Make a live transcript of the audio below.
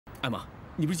艾玛，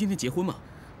你不是今天结婚吗？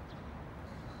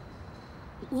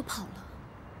我跑了。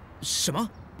什么？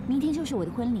明天就是我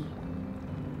的婚礼，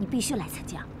你必须来参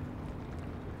加。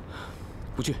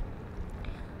不去。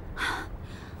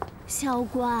小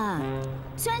关，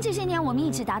虽然这些年我们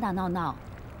一直打打闹闹，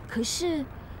可是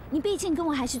你毕竟跟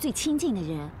我还是最亲近的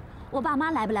人。我爸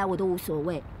妈来不来我都无所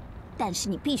谓，但是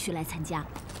你必须来参加，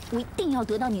我一定要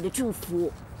得到你的祝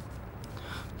福。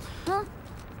嗯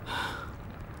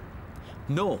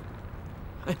 ？No。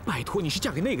哎，拜托，你是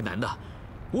嫁给那个男的，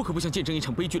我可不想见证一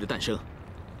场悲剧的诞生。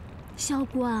小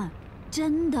关，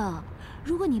真的，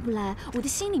如果你不来，我的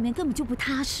心里面根本就不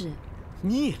踏实。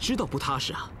你也知道不踏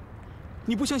实啊！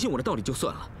你不相信我的道理就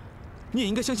算了，你也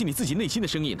应该相信你自己内心的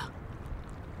声音呢。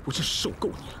我真是受够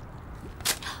你了。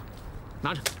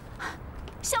拿着。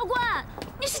小关，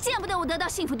你是见不得我得到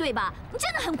幸福对吧？你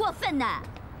真的很过分呢。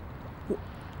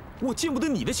我见不得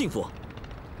你的幸福。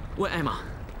喂，艾玛，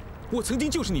我曾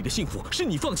经就是你的幸福，是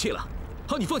你放弃了。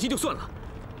好，你放弃就算了。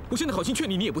我现在好心劝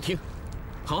你，你也不听。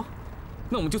好，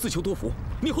那我们就自求多福。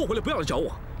你后悔了不要来找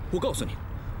我。我告诉你，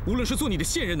无论是做你的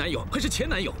现任男友，还是前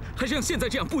男友，还是像现在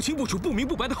这样不清不楚、不明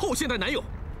不白的后现代男友，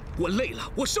我累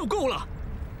了，我受够了。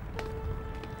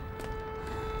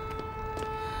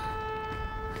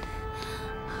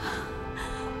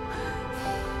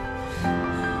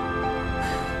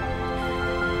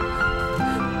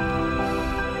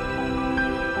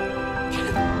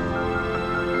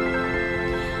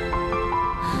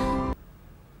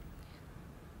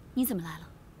你怎么来了？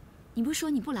你不是说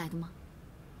你不来的吗？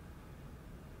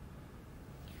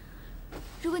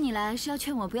如果你来是要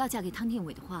劝我不要嫁给汤殿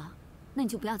伟的话，那你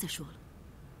就不要再说了。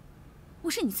我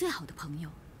是你最好的朋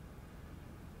友。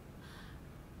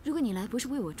如果你来不是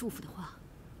为我祝福的话，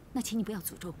那请你不要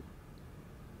诅咒我。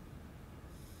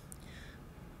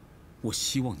我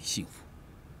希望你幸福。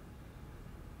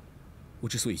我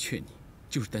之所以劝你，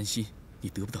就是担心你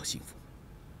得不到幸福。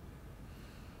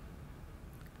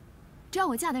只要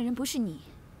我嫁的人不是你，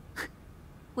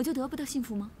我就得不到幸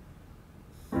福吗？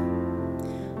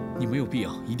你没有必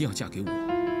要一定要嫁给我，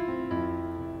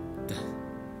但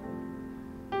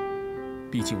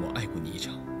毕竟我爱过你一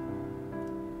场。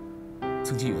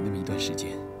曾经有那么一段时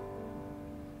间，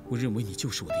我认为你就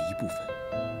是我的一部分。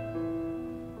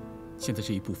现在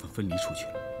这一部分分离出去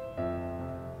了，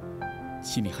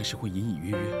心里还是会隐隐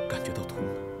约约感觉到痛的。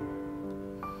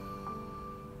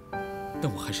但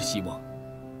我还是希望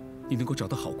你能够找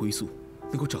到好归宿，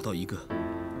能够找到一个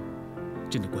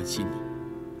真的关心你、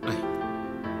爱你、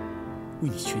为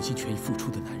你全心全意付出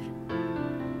的男人。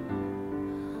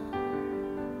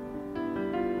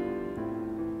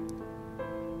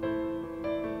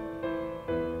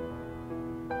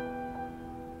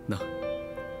那，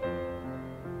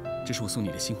这是我送你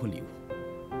的新婚礼物。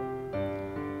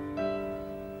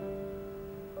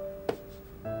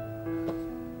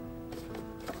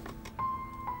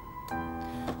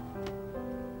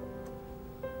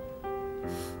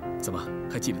怎么，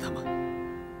还记得他吗？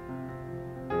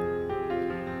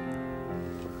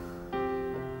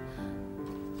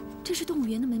这是动物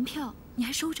园的门票，你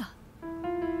还收着？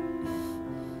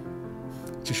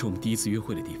这是我们第一次约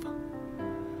会的地方。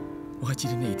我还记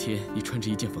得那一天，你穿着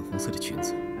一件粉红色的裙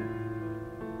子。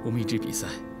我们一直比赛，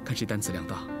看谁单词量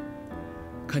大。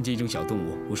看见一种小动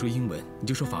物，我说英文，你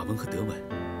就说法文和德文。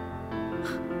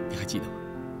你还记得吗？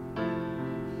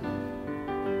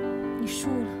你输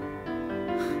了。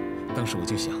当时我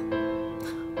就想，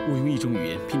我用一种语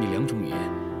言拼你2种语言，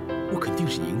我肯定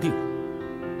是赢定了。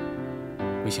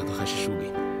没想到还是输给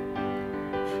你。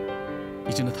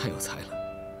你真的太有才了，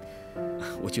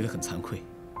我觉得很惭愧。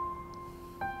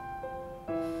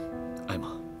艾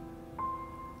玛，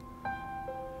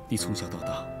你从小到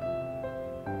大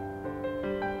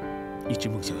一直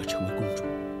梦想要成为公主，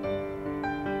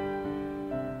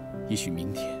也许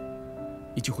明天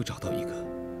你就会找到一个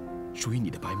属于你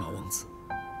的白马王子。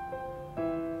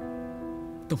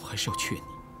但我还是要劝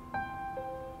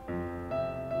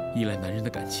你，依赖男人的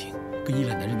感情跟依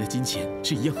赖男人的金钱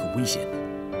是一样很危险的，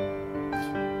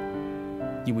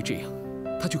因为这样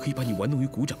他就可以把你玩弄于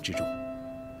股掌之中。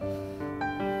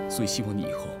所以希望你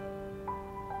以后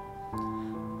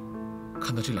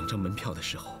看到这2张门票的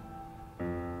时候，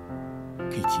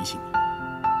可以提醒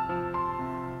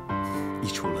你，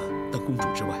除了当公主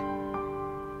之外，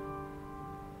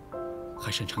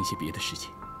还擅长一些别的事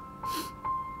情。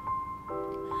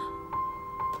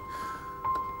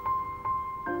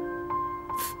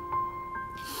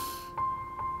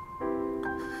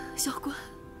小关，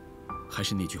还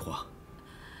是那句话，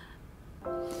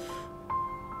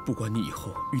不管你以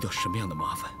后遇到什么样的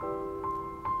麻烦，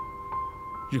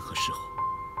任何时候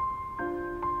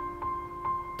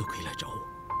都可以来找我。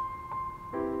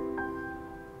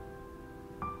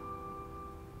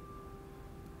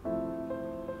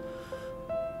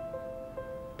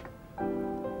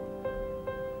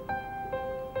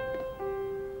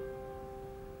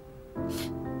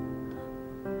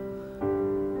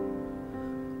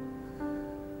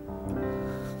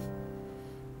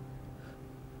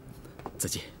再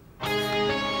见。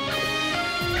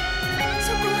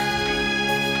小关。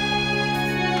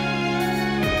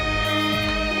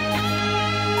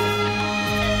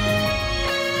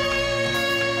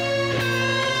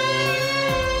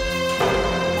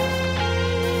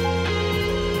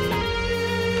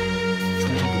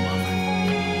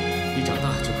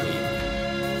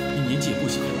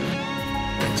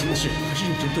 的事还是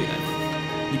认真对待吧，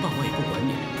你爸妈也不管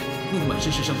你，弄得满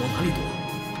身是伤，往哪里躲？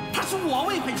他是我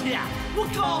未婚妻啊！我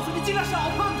告诉你，尽量少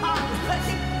碰他。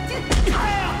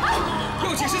哎呀！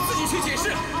要解释自己去解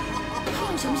释。他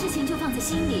有什么事情就放在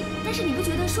心里，但是你不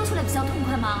觉得说出来比较痛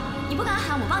快吗？你不敢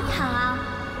喊，我帮你喊啊！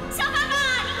小爸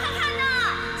爸，你快看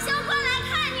呐，小关来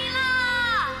看你了。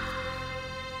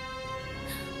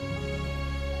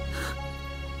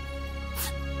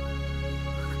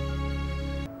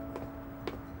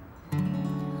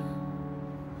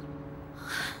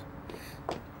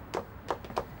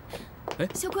 哎，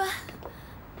小关，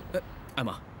艾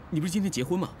玛，你不是今天结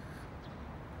婚吗？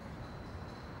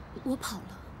我跑了。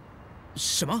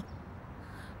什么？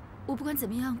我不管怎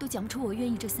么样都讲不出“我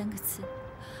愿意”这3个字。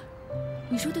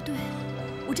你说的对，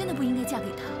我真的不应该嫁给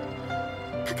他，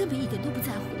他根本一点都不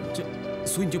在乎我。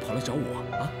所以你就跑来找我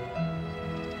啊？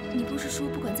你不是说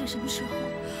不管在什么时候，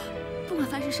不管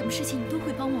发生什么事情，你都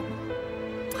会帮我吗？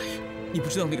哎呀，你不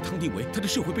知道那个汤定维，他的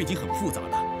社会背景很复杂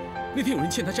的。 那天有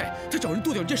人欠他债，他找人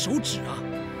剁掉人家手指啊！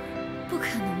不可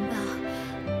能吧？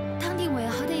汤定伟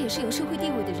好歹也是有社会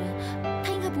地位的人，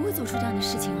他应该不会做出这样的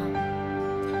事情啊！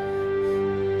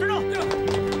站住！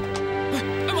哎，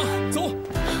艾玛，走，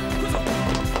快走！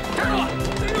站住！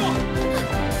站住！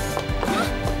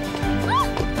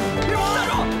别跑！站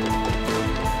住！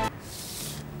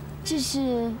这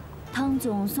是汤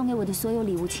总送给我的所有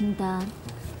礼物清单，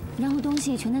然后东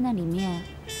西全在那里面，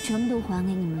全部都还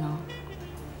给你们了。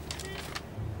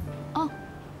 哦，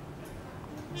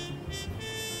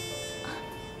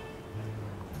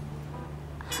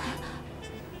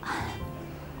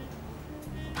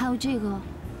还有这个，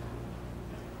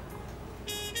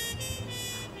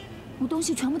我东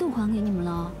西全部都还给你们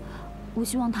了。我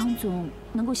希望汤总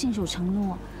能够信守承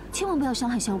诺，千万不要伤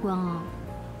害萧关啊！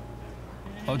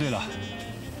哦，对了，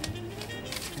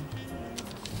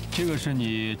这个是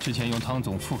你之前用汤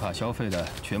总副卡消费的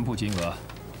全部金额。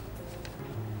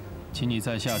 请你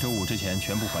在下周5之前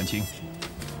全部还清。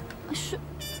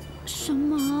什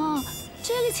么？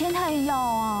这个钱他也要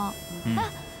啊？哎，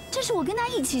这是我跟他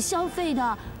一起消费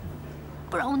的，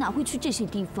不然我哪会去这些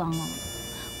地方啊？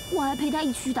我还陪他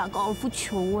一起去打高尔夫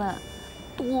球，哎，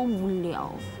多无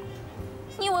聊！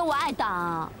你以为我爱打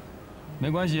啊？没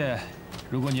关系，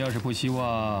如果你要是不希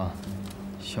望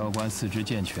萧关四肢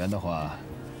健全的话，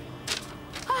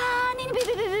啊，你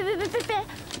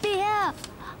别！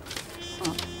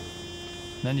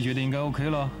 那你觉得应该 OK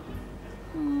了？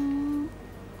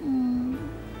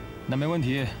那没问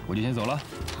题，我就先走了。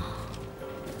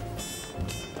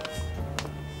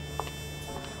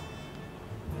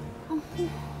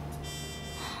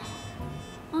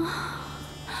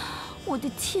我的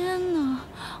天哪！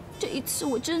这一次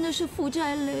我真的是负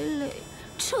债累累，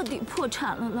彻底破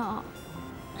产了啦！